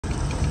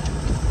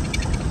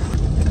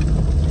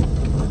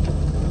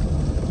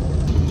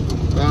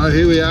Right,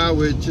 here we are,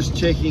 we're just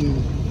checking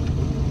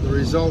the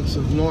results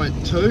of night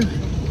 2.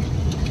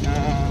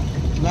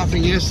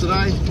 Nothing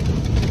yesterday,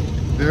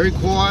 very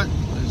quiet.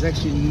 There's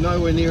actually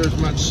nowhere near as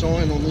much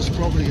sign on this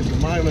property at the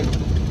moment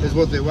as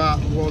what there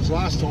was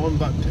last time,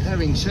 but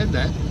having said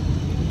that,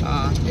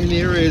 in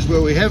the areas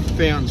where we have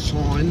found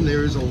sign,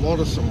 there is a lot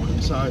of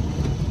sign. So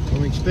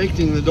I'm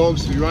expecting the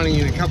dogs to be running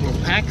in a couple of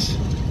packs,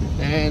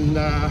 and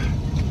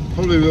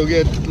probably we'll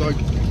get like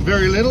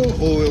very little,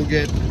 or we'll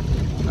get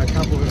a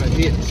couple of a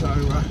hit. So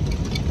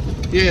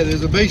yeah,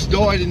 there's a beast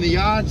died in the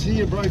yards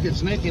here, broke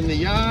its neck in the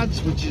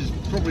yards, which is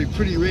probably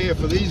pretty rare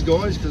for these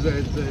guys because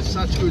they're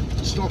such good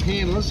stock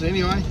handlers.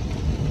 Anyway,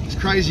 this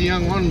crazy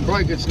young one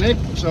broke its neck,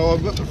 so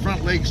I've got the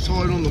front legs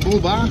tied on the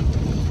bull bar,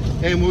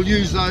 and we'll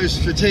use those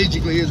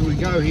strategically as we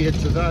go here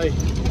today.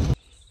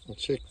 I'll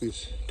check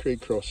this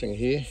creek crossing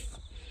here,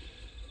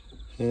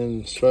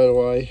 and straight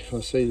away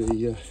I see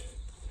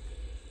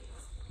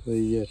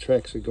the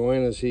tracks of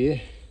goannas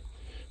here,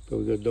 but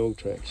we've got dog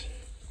tracks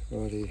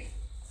right here.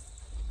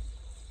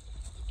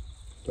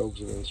 Dogs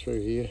have been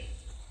through here.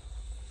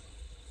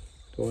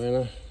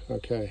 Goanna,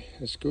 okay,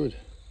 that's good.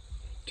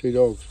 2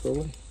 dogs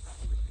probably.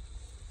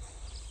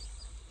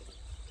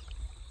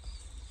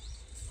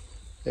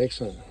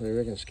 Excellent, what do you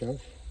reckon,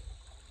 skunk?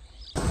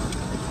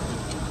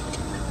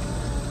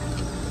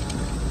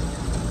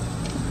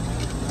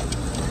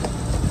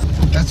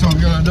 That's what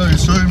I'm going to do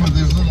soon with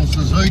this little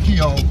Suzuki.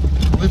 I'll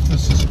lift the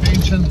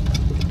suspension,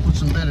 put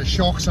some better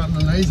shocks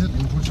underneath it,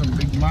 and put some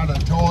big mudder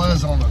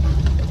tyres on it.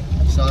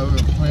 So we've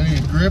got plenty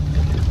of grip,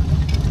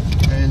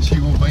 and she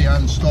will be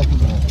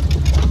unstoppable.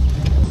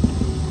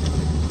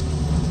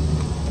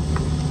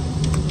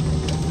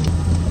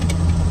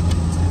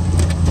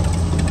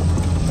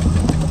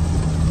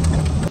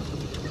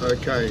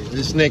 Okay,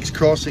 this next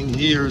crossing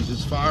here is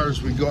as far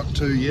as we got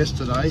to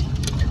yesterday.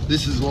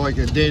 This is like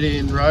a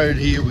dead-end road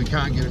here. We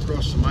can't get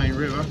across the main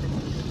river,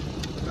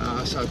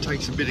 so it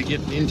takes a bit of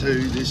getting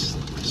into this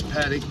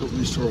paddock, but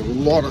we saw a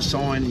lot of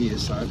sign here,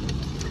 so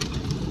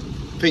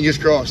fingers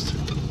crossed.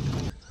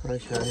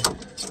 Okay,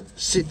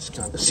 sit,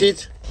 skunk,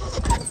 sit.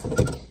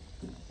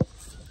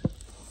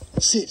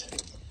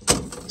 Sit,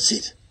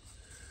 sit.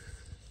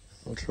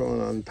 I'll try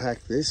and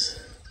unpack this.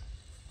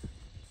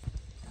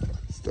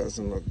 This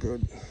doesn't look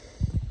good.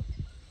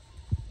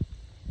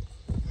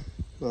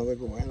 Another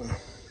goanna.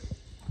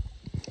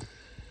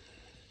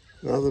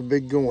 Another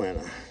big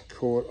goanna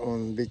caught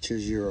on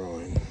bitch's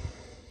urine.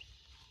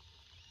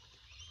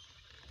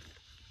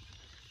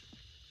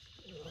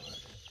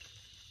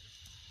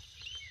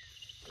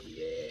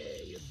 Yeah,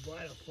 you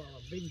bite a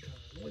fella big time,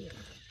 won't you?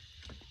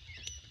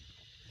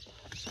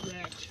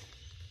 Scratch.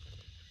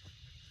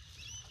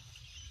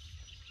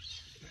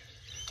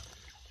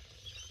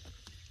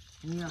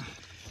 Yeah,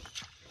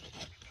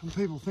 some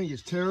people think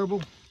it's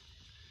terrible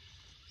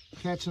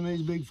catching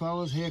these big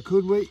fellas. How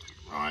could we?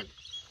 Right.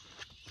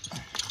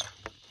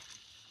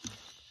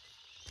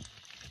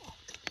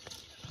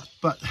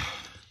 But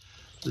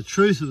the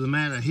truth of the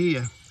matter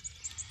here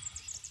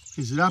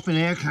is that up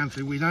in our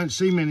country we don't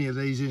see many of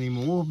these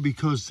anymore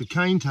because the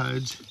cane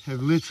toads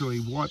have literally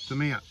wiped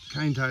them out.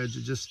 Cane toads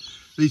are just,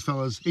 these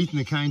fellas eating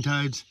the cane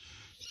toads,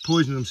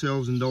 poisoning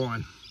themselves and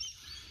dying.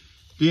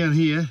 Down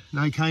here,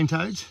 no cane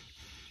toads.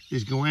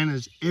 There's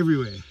goannas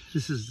everywhere.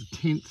 This is the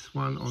 10th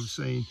one I've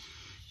seen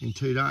in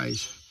 2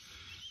 days.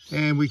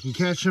 And we can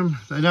catch them.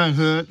 They don't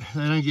hurt.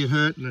 They don't get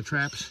hurt in the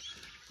traps.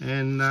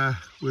 And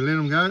we let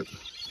them go.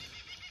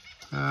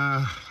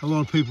 A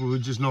lot of people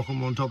would just knock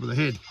them on top of the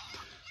head.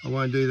 I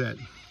won't do that.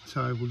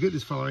 So we'll get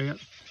this fella out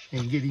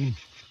and get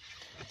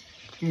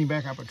him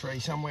back up a tree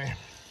somewhere.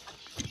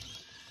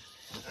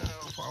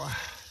 Oh, fella.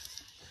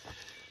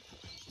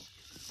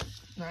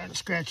 Don't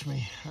scratch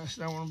me. I just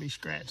don't want to be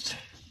scratched.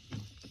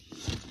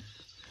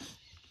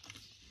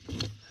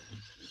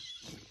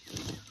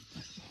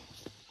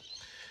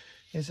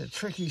 It's a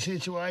tricky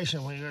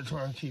situation when you've got to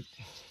try and keep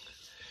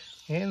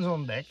hands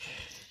on deck,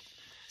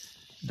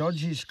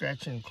 dodge your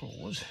scratching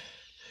claws,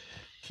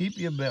 keep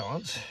your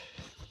balance,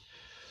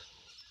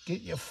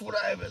 get your foot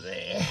over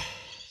there,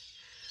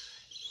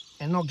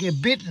 and not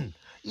get bitten.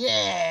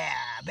 Yeah,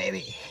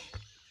 baby.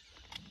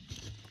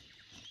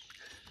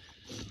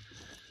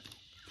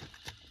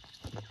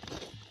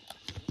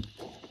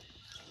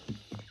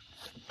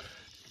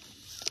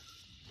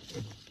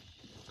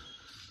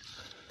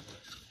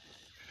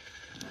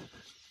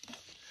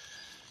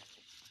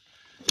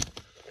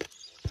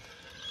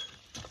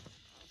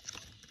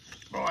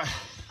 Right,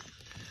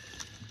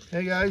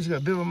 there he goes. He's got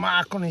a bit of a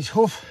mark on his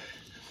hoof,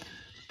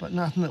 but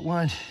nothing that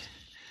won't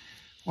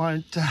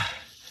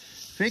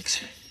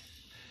fix.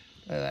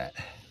 Look at that.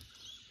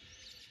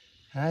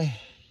 Hey,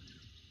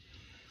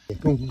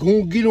 go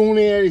get on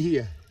out of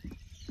here.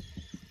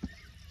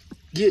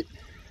 Get.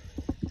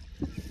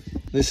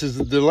 This is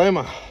the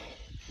dilemma.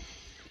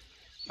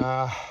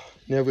 Now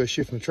we've got to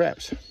shift my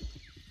traps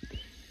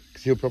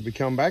because he'll probably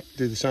come back,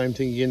 do the same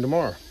thing again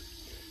tomorrow.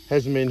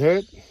 Hasn't been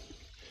hurt.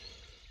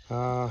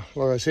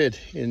 Like I said,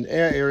 in our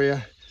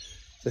area,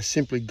 they're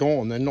simply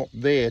gone. They're not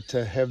there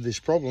to have this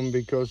problem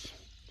because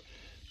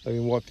they've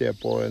been wiped out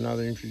by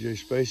another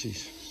introduced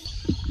species.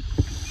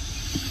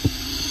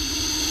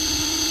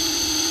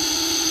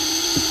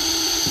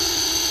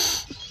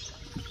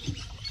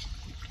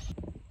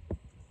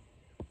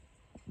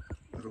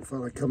 Little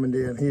fella coming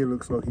down here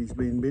looks like he's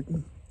been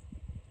bitten.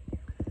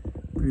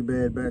 Pretty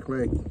bad back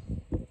leg.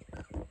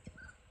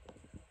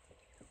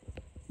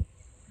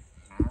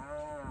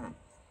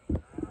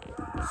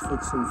 His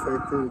foot's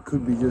infected, it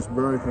could be just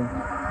broken.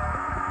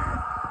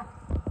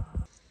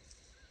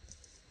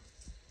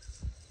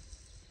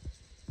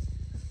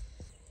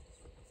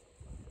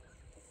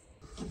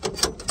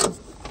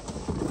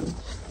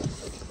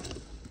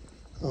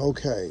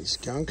 Okay,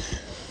 skunk,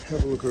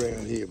 have a look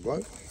around here,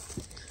 bloke.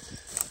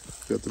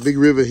 Got the big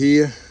river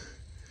here,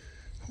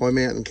 high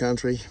mountain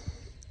country.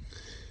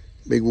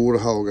 Big water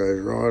hole goes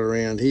right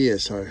around here,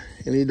 so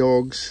any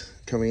dogs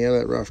coming out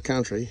of that rough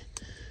country,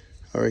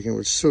 I reckon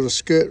would sort of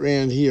skirt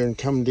around here and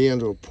come down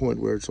to a point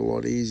where it's a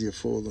lot easier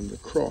for them to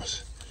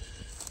cross.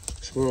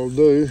 So what I'll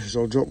do is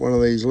I'll drop one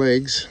of these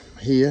legs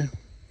here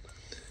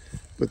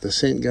with the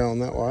scent going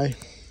that way.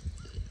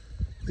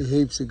 There's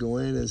heaps of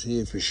goannas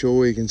here for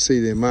sure. You can see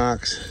their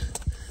marks.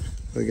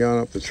 They're going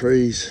up the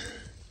trees.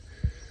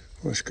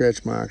 Or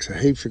scratch marks, so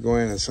heaps of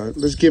goannas. So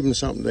let's give them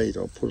something to eat.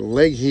 I'll put a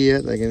leg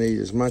here. They can eat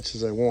as much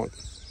as they want.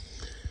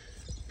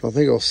 But I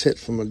think I'll set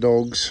for my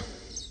dogs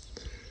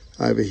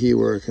over here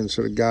where I can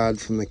sort of guard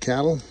from the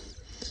cattle.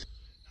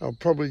 I'll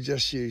probably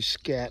just use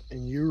scat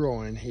and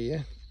urine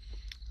here,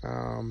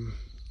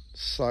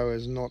 so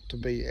as not to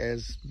be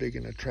as big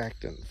an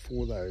attractant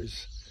for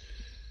those,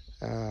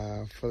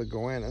 for the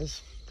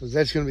goannas, because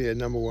that's going to be a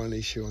 #1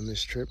 issue on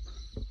this trip,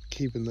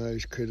 keeping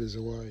those critters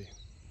away.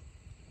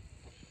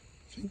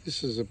 I think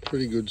this is a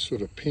pretty good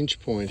sort of pinch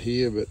point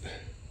here, but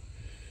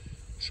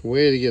it's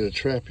where to get a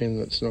trap in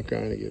that's not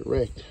going to get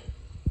wrecked.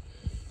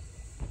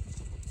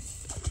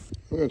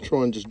 I'm going to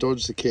try and just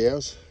dodge the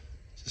cows,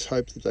 just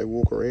hope that they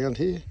walk around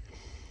here.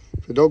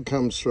 If a dog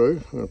comes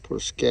through, I'm going to put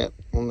a scat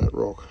on that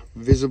rock.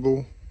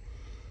 Visible,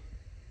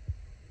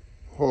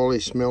 highly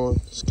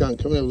smelling. Skunk,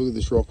 come and have a look at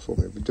this rock for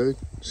me, dude.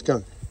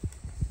 Skunk.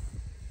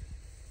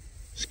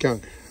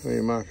 Skunk, what are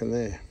you marking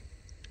there?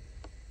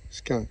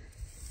 Skunk,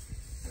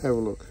 have a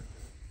look.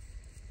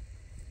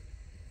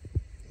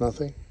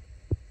 Nothing.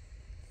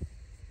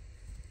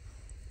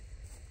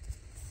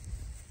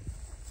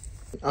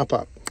 Up,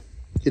 up.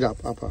 Get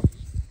up, up, up.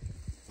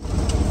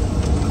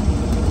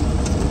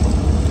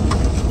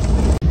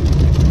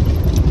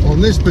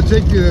 On this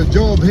particular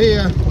job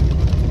here,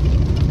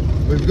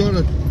 we've got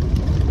to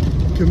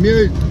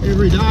commute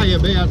every day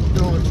about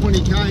 20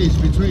 k's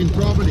between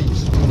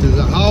properties. There's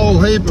a whole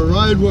heap of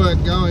road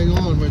work going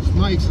on, which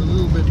makes it a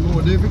little bit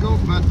more difficult,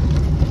 but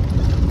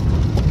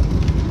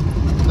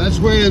that's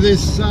where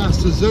this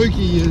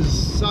Suzuki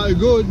is so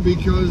good,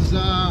 because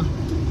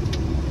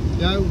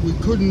you know, we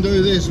couldn't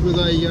do this with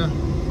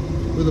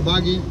a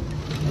buggy.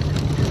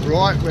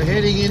 Right, we're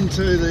heading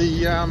into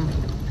the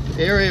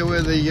area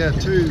where the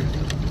two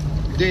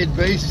dead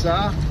beasts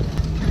are.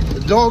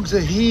 The dogs are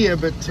here,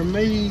 but to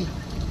me,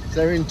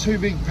 they're in two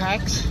big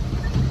packs.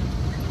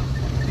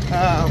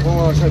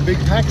 Well, I say big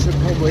packs,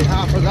 they're probably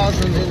half a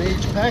dozen in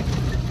each pack.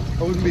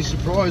 I wouldn't be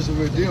surprised if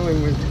we're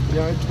dealing with, you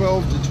know,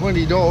 12 to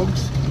 20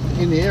 dogs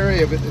in the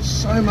area, but there's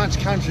so much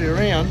country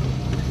around,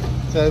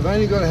 so they've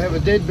only got to have a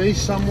dead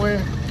beast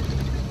somewhere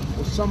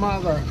or some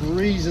other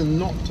reason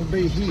not to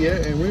be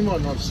here, and we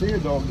might not see a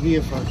dog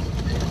here for,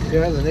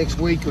 you know, the next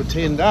week or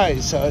 10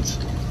 days, so it's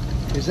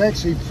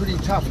actually pretty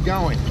tough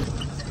going.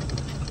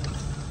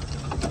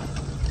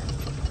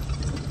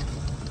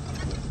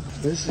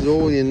 This is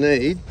all you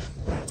need.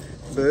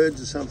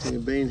 Birds or something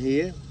have been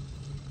here,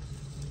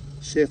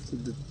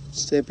 shafted the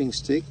stepping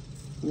stick,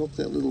 knocked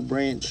that little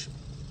branch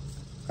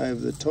over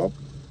the top,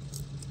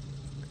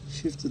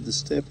 shifted the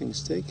stepping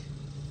stick,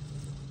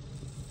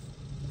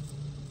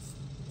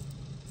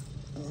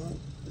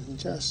 and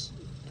just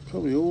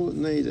probably all it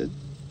needed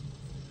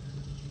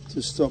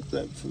to stop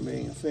that from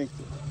being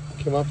affected.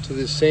 Come up to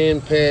this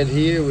sand pad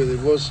here where there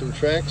was some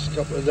tracks a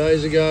couple of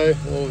days ago.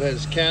 All it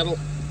has cattle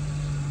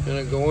and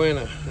a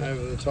goanna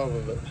over the top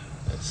of it.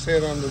 That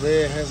set under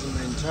there hasn't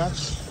been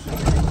touched.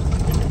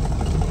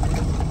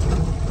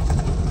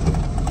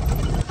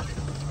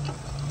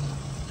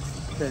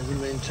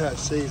 Hasn't been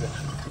touched either.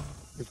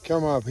 We've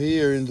come up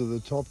here into the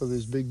top of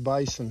this big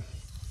basin,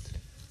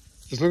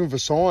 just looking for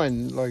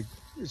sign. Like,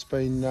 it's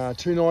been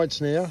 2 nights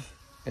now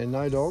and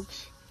no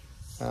dogs.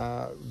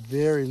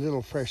 Very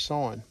little fresh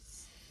sign.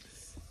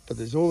 But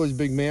there's all these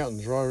big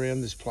mountains right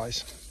around this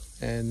place.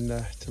 And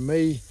to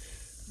me,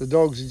 the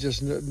dogs are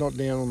just not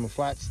down on the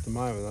flats at the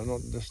moment. They're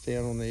not just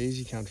down on the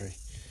easy country.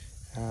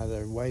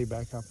 They're way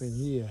back up in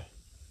here,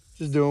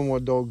 just doing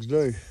what dogs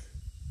do.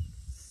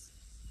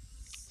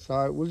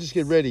 So we'll just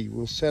get ready.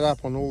 We'll set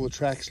up on all the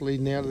tracks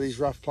leading out of these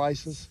rough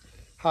places.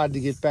 Hard to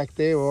get back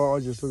there. Well, I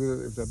just look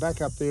at it. If they're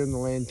back up there in the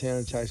land town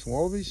and chasing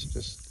wallabies,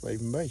 just leave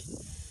them be.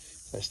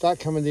 If they start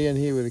coming down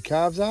here where the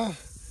calves are,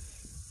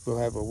 we'll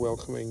have a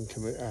welcoming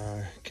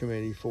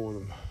committee for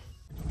them.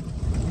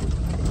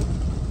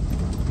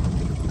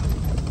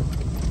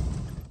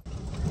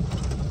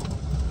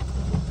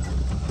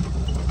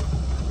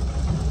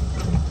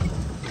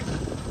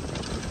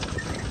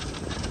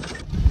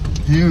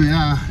 Here we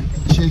are,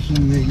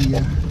 checking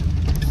the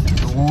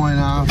line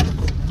after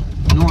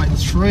night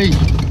 3.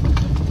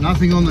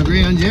 Nothing on the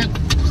ground yet.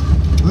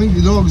 I think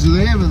the dogs are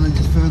there, but they're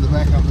just further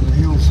back up in the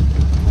hills.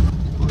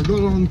 I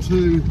got on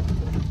to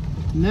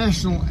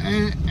National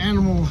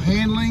Animal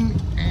Handling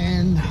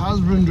and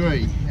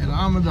Husbandry at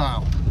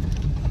Armadale.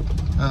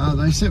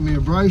 They sent me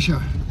a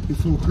brochure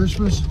before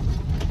Christmas,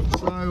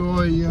 so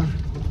I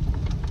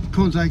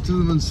contacted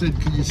them and said,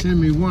 could you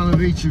send me one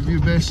of each of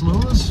your best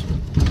lures,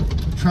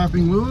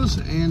 trapping lures,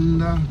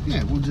 and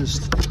yeah, we'll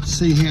just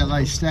see how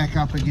they stack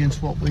up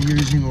against what we're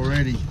using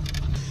already.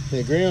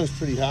 The ground's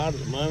pretty hard at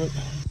the moment.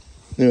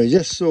 Now we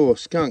just saw a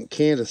skunk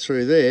canter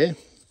through there.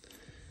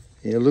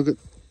 Yeah, look at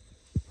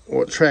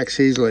what tracks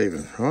he's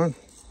leaving, right?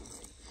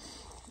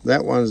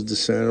 That one's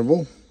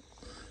discernible.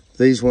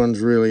 These ones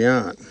really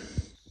aren't.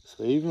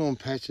 So even on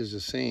patches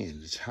of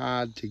sand, it's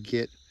hard to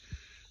get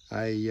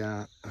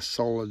a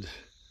solid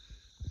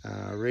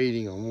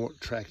reading on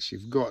what tracks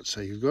you've got.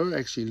 So you've got to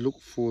actually look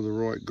for the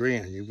right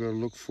ground. You've got to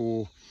look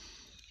for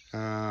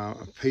a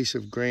piece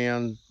of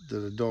ground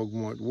that a dog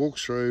might walk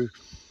through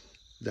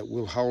that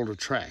will hold a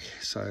track.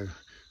 So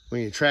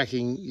when you're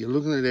tracking, you're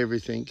looking at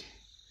everything,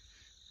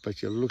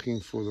 but you're looking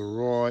for the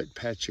right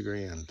patch of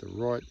ground, the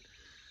right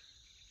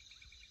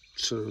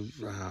sort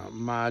of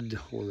mud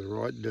or the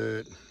right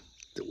dirt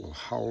that will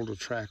hold a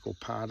track or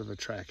part of a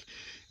track.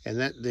 And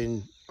that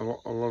then a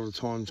lot of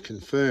times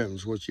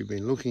confirms what you've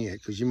been looking at,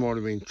 because you might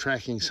have been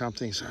tracking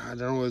something, so I don't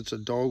know whether it's a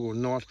dog or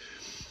not,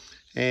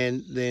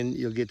 and then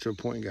you'll get to a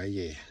point and go,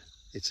 yeah,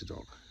 it's a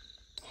dog.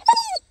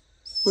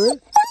 Where?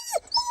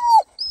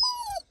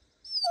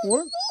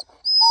 What?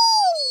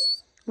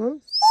 What?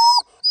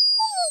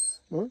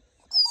 What?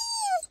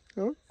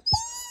 What?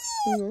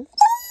 Hello?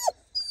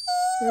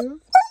 Hello?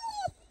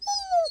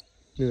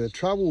 Now, the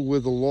trouble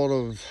with a lot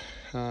of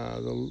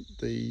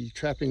the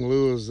trapping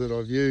lures that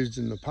I've used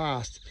in the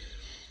past,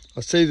 I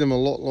see them a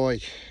lot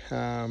like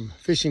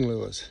fishing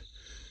lures.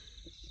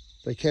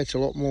 They catch a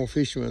lot more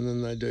fishermen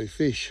than they do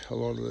fish, a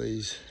lot of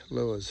these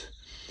lures.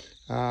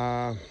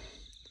 Some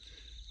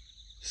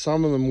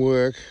of them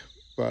work,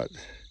 but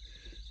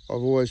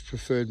I've always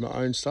preferred my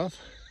own stuff.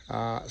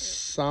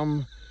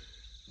 Some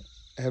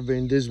have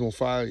been dismal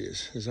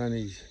failures, is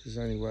only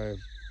way of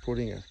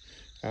putting it.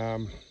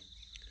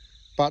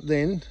 But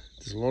then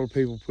there's a lot of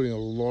people putting a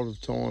lot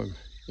of time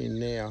in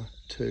now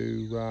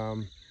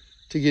to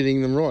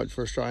getting them right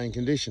for Australian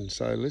conditions.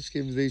 So let's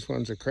give these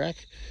ones a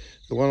crack.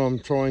 The one I'm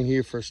trying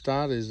here for a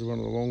start is one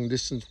of the long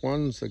distance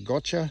ones, the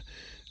Gotcha.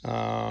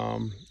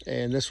 And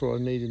that's what I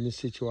need in this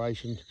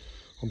situation.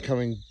 I'm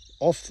coming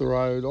off the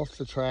road, off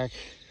the track,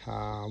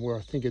 where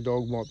I think a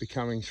dog might be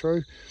coming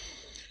through.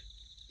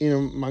 In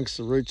amongst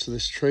the roots of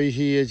this tree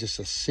here, just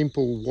a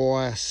simple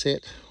wire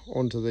set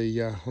onto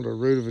the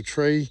root of a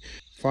tree,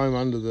 foam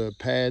under the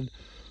pad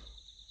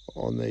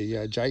on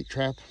the jake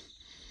trap,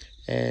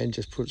 and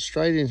just put it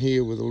straight in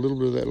here with a little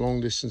bit of that long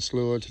distance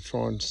lure to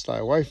try and stay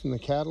away from the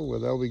cattle where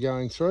they'll be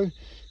going through.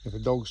 If a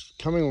dog's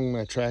coming along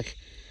that track,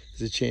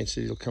 there's a chance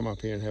that he'll come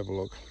up here and have a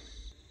look.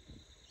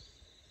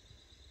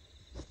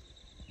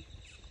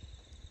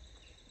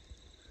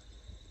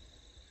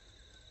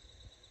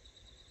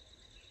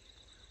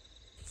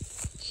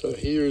 So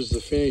here is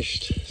the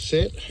finished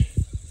set.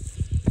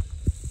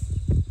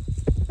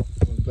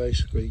 I've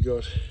basically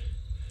got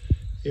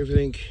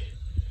everything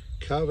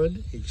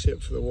covered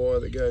except for the wire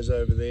that goes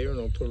over there, and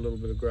I'll put a little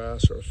bit of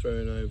grass or a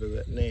fern over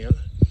that now.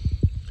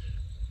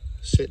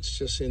 Set's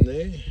just in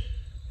there,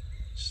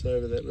 just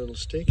over that little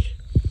stick.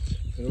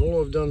 And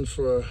all I've done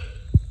for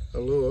a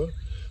lure,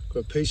 I've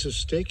got a piece of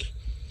stick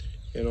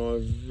and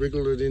I've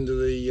wriggled it into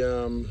the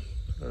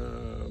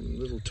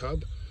little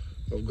tub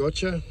of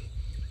Gotcha.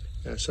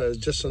 So it's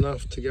just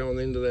enough to go on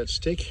the end of that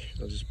stick.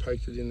 I've just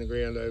poked it in the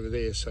ground over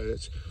there, so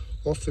it's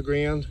off the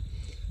ground.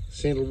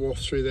 Scent will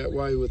waft through that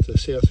way with the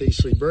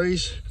southeasterly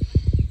breeze,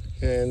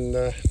 and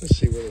let's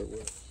see whether it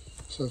works.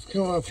 So I've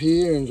come up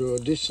here into a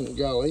distant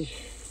gully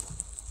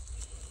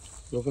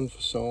looking for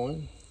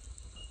sign.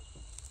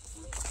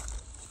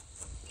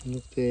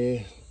 Look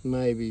there,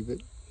 maybe,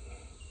 but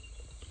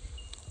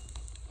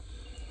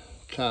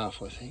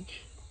calf, I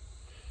think.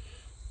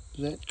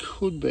 That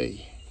could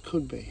be,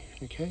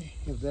 okay?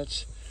 If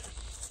that's,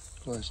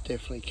 well, it's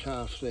definitely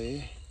calf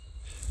there.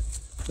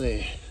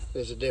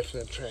 There's a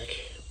definite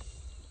track.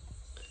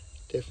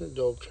 Definite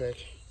dog track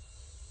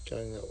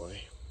going that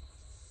way.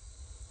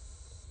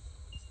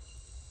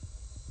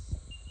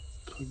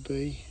 Could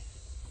be.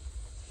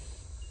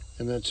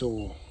 And that's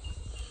all.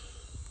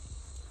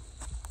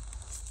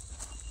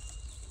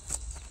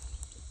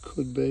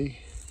 Could be.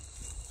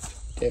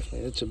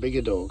 Definitely. That's a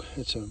bigger dog.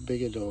 That's a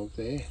bigger dog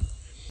there.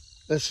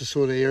 That's the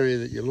sort of area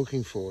that you're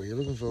looking for. You're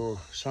looking for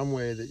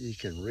somewhere that you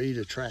can read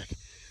a track.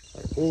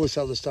 Like all this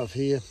other stuff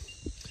here,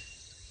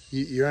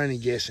 you're only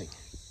guessing.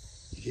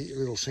 You get your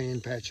little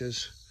sand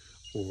patches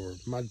or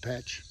mud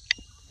patch,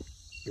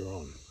 you're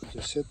on.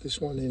 Just set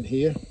this one in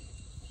here,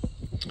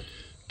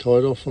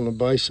 tied off on the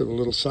base of a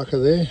little sucker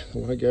there. It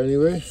won't go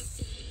anywhere.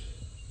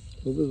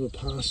 A little bit of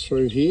a pass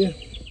through here.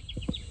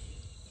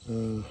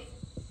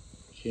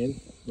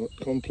 Again, not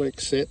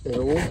complex set at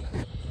all.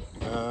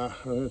 I'm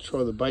going to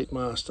try the Bait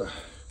Master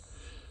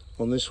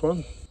on this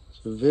one.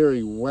 It's a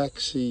very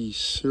waxy,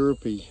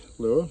 syrupy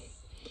lure.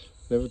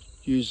 Never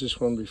used this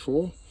one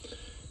before.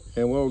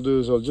 And what I'll do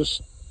is I'll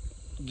just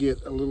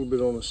get a little bit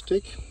on a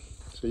stick.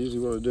 So usually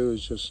what I do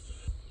is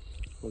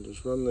I'll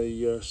just run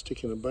the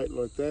stick in a bait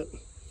like that.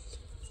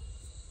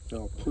 And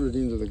I'll put it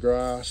into the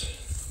grass,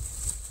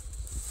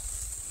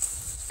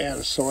 out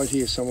of sight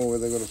here somewhere where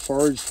they've got to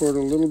forage for it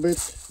a little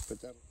bit. But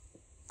that.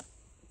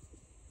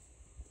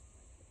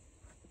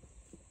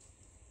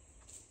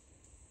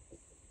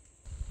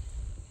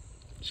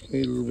 Just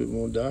need a little bit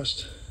more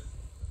dust.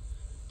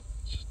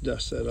 Just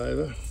dust that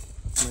over.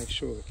 Make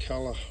sure the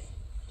colour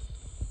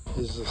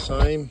is the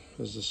same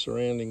as the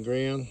surrounding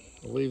ground.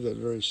 I'll leave that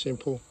very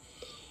simple.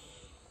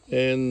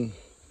 And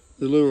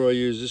the lure I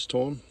use this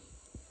time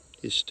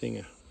is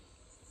Stinger.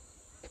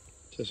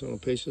 Just on a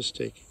piece of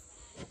stick.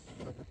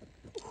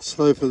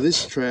 So for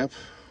this trap,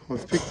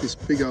 I've picked this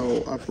big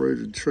old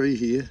uprooted tree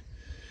here.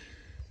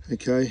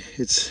 Okay,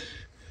 it's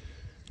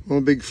on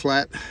a big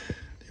flat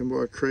down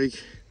by a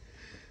creek.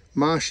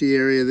 Marshy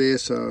area there,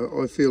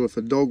 so I feel if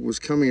a dog was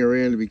coming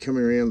around, to be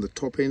coming around the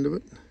top end of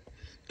it,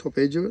 top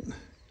edge of it,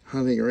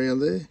 hunting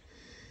around there,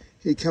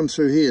 he'd come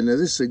through here. Now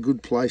this is a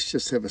good place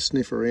just to have a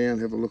sniff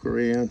around, have a look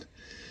around.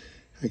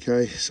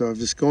 Okay, so I've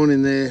just gone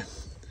in there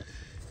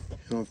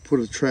and I've put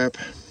a trap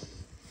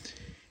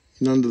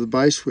in under the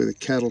base where the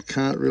cattle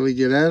can't really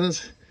get at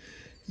it,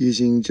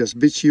 using just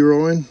bitch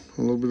urine,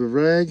 a little bit of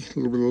rag, a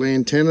little bit of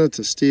lantana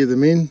to steer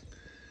them in.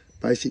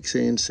 Basic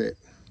sand set.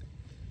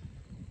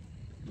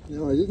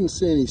 Now I didn't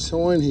see any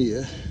sign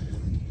here,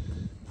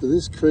 but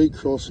this creek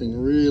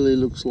crossing really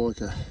looks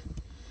like a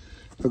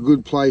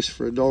good place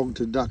for a dog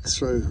to duck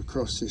through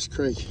across this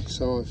creek.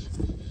 So I've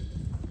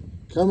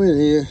come in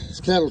here, there's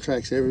cattle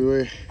tracks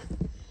everywhere,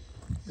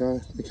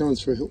 they're coming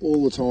through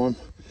all the time.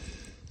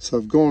 So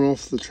I've gone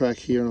off the track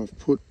here and I've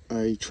put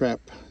a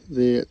trap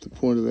there at the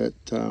point of that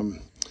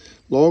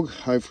log,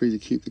 hopefully to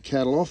keep the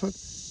cattle off it.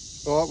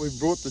 All right, we've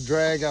brought the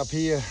drag up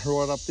here,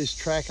 right up this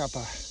track, up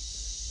a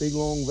big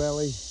long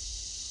valley.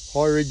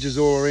 High ridges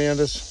all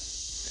around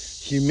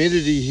us.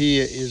 Humidity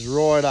here is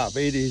right up,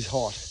 it is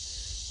hot.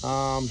 So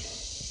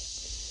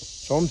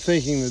I'm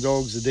thinking the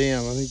dogs are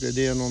down. I think they're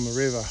down on the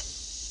river,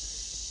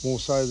 more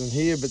so than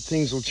here, but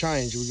things will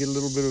change. We'll get a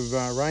little bit of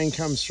rain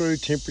comes through,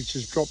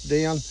 temperatures drop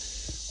down.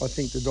 I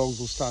think the dogs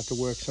will start to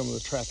work some of the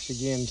tracks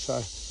again. So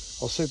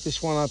I'll set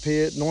this one up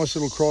here, nice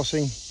little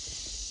crossing,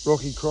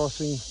 rocky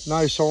crossing,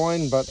 no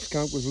sign, but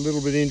skunk was a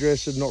little bit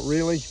interested, not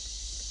really.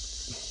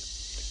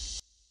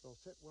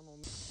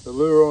 The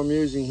lure I'm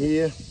using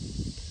here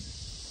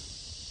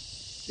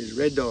is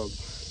Red Dog.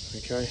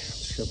 Okay, I'm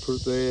just going to put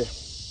it there.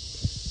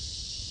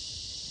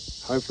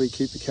 Hopefully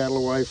keep the cattle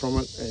away from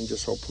it, and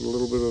just I'll put a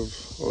little bit of,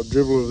 or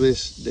dribble of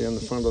this down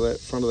the front of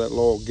that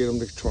log. Get them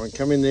to try and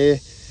come in there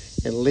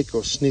and lick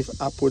or sniff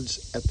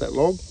upwards at that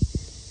log.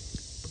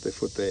 Put their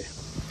foot there.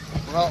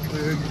 Well,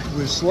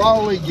 we're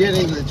slowly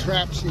getting the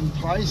traps in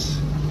place.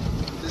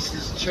 This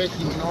is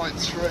checking night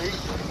 3. I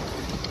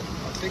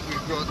think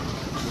we've got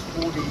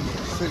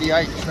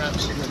 38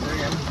 traps in the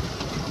ground.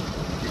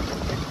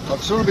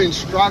 I've sort of been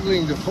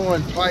struggling to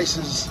find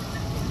places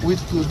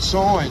with good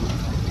sign,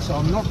 so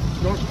I'm not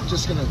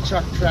just going to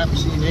chuck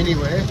traps in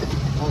anywhere.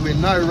 I'm in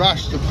no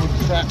rush to put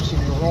traps in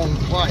the wrong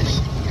place.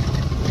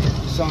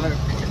 So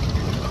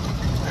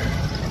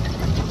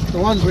the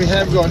ones we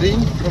have got in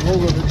have all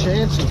got a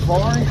chance of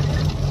firing.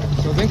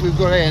 So I think we've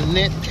got our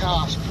net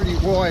cast pretty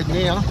wide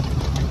now.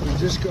 We've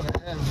just got to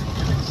have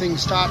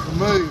things start to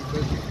move.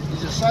 But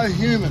it's just so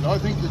humid, I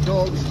think the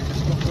dogs are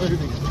just not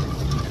moving.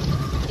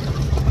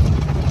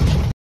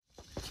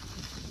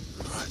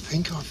 I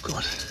think I've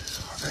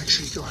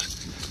actually got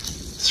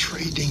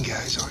 3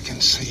 dingoes I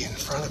can see in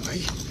front of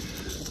me.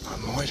 I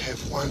might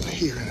have one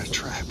here in a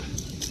trap. I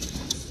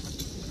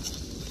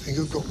think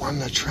I've got one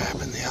in a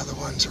trap and the other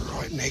ones are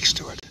right next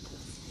to it.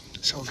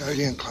 So I'll go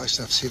down close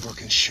enough to see if I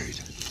can shoot.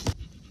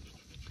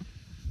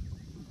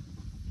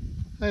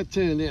 That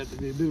turned out to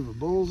be a bit of a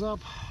balls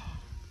up.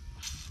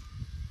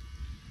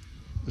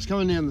 I was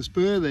coming down the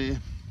spur there,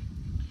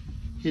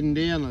 heading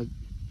down. I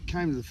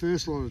came to the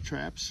first lot of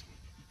traps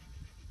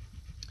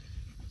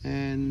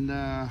and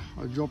I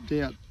dropped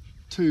out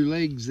 2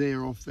 legs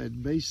there off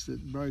that beast that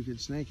broke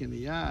its neck in the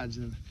yards,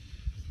 and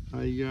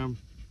I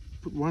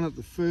put one at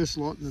the first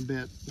lot, and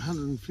about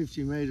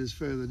 150 metres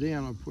further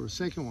down I put a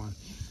second one,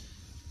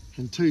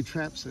 and 2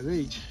 traps at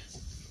each.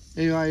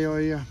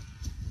 Anyway, I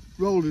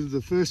rolled into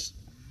the first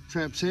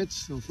trap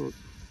sets and I thought,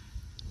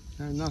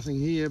 no, nothing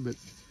here, but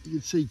you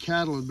could see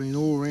cattle had been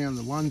all around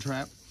the one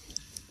trap,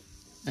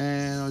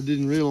 and I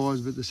didn't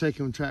realise, but the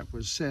second trap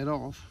was set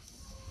off.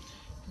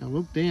 And I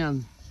looked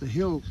down the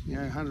hill,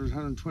 100,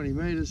 120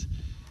 metres,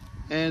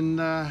 and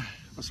I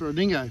saw a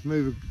dingo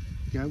move,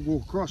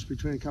 walk across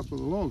between a couple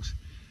of the logs.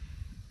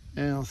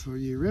 And I thought,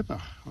 you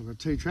ripper, I've got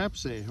 2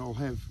 traps there. I'll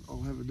have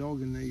a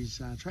dog in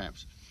these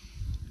traps.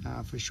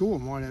 For sure,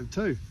 might have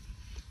 2.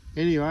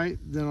 Anyway,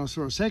 then I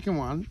saw a second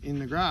one in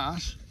the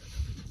grass,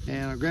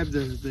 And I grabbed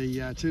the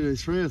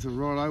 223. I thought,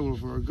 righto, well,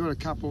 if I've got a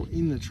couple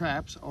in the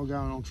traps, I'll go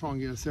and I'll try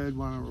and get a third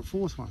one or a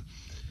fourth one.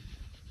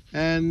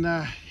 And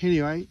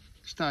anyway,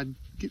 started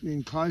getting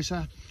in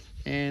closer,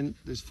 and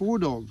there's 4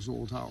 dogs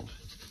all told,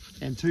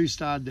 and 2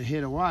 started to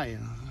head away.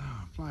 And I thought,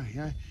 oh, bloody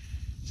hell,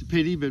 it's a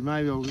pity, but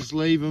maybe I'll just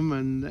leave them,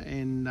 and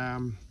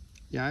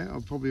you know,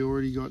 I've probably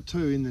already got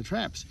 2 in the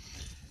traps.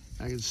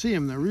 I can see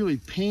them, they're really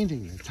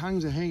panting. Their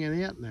tongues are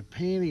hanging out and they're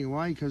panting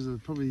away because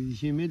of probably the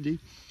humidity.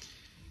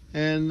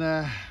 And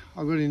I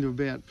got into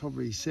about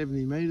probably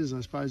 70 metres,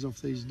 I suppose,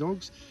 off these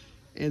dogs.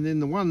 And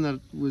then the one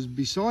that was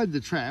beside the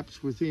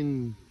traps,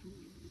 within,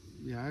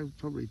 you know,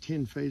 probably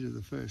 10 feet of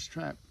the first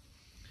trap,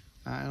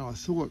 and I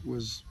thought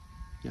was,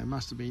 you know,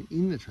 must have been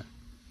in the trap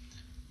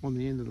on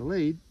the end of the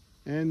lead.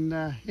 And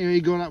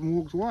he got up and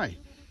walked away.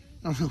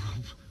 And I thought,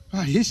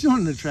 oh, he's not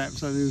in the trap.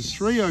 So there was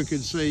 3 I could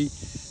see.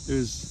 There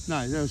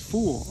was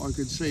 4 I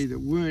could see that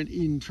weren't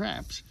in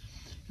traps.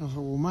 And I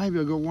thought, well, maybe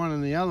I got one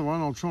in the other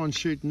one. I'll try and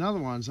shoot another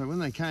one. So when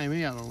they came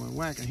out, I went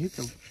whack and hit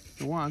the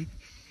one.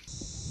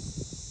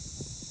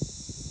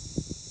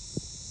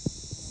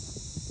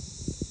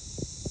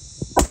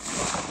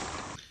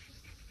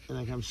 And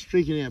they come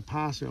streaking out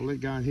past me. I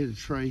let go and hit a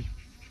tree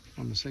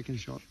on the second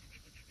shot.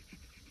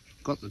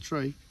 Got the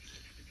tree.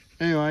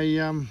 Anyway,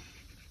 I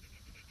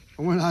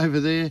went over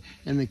there,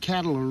 and the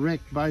cattle had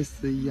wrecked both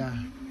the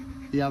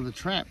other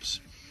traps.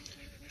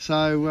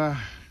 So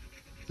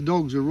the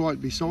dogs are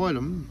right beside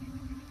them,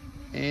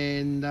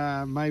 and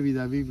maybe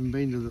they've even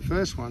been to the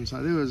first one.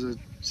 So there was a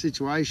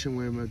situation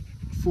where my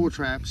 4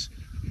 traps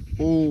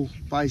all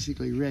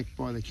basically wrecked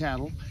by the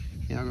cattle,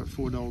 and I got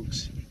 4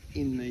 dogs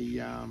in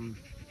the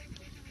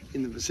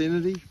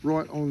vicinity,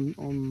 right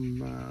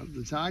on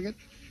the target.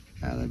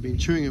 They've been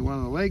chewing at one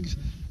of the legs,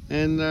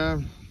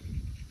 and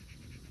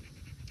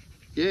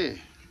yeah,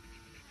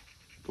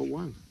 got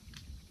one.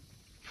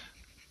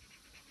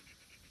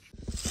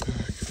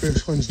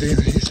 First one's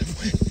down here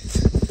somewhere.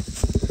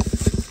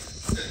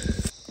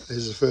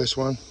 There's the first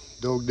one,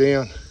 dog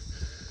down.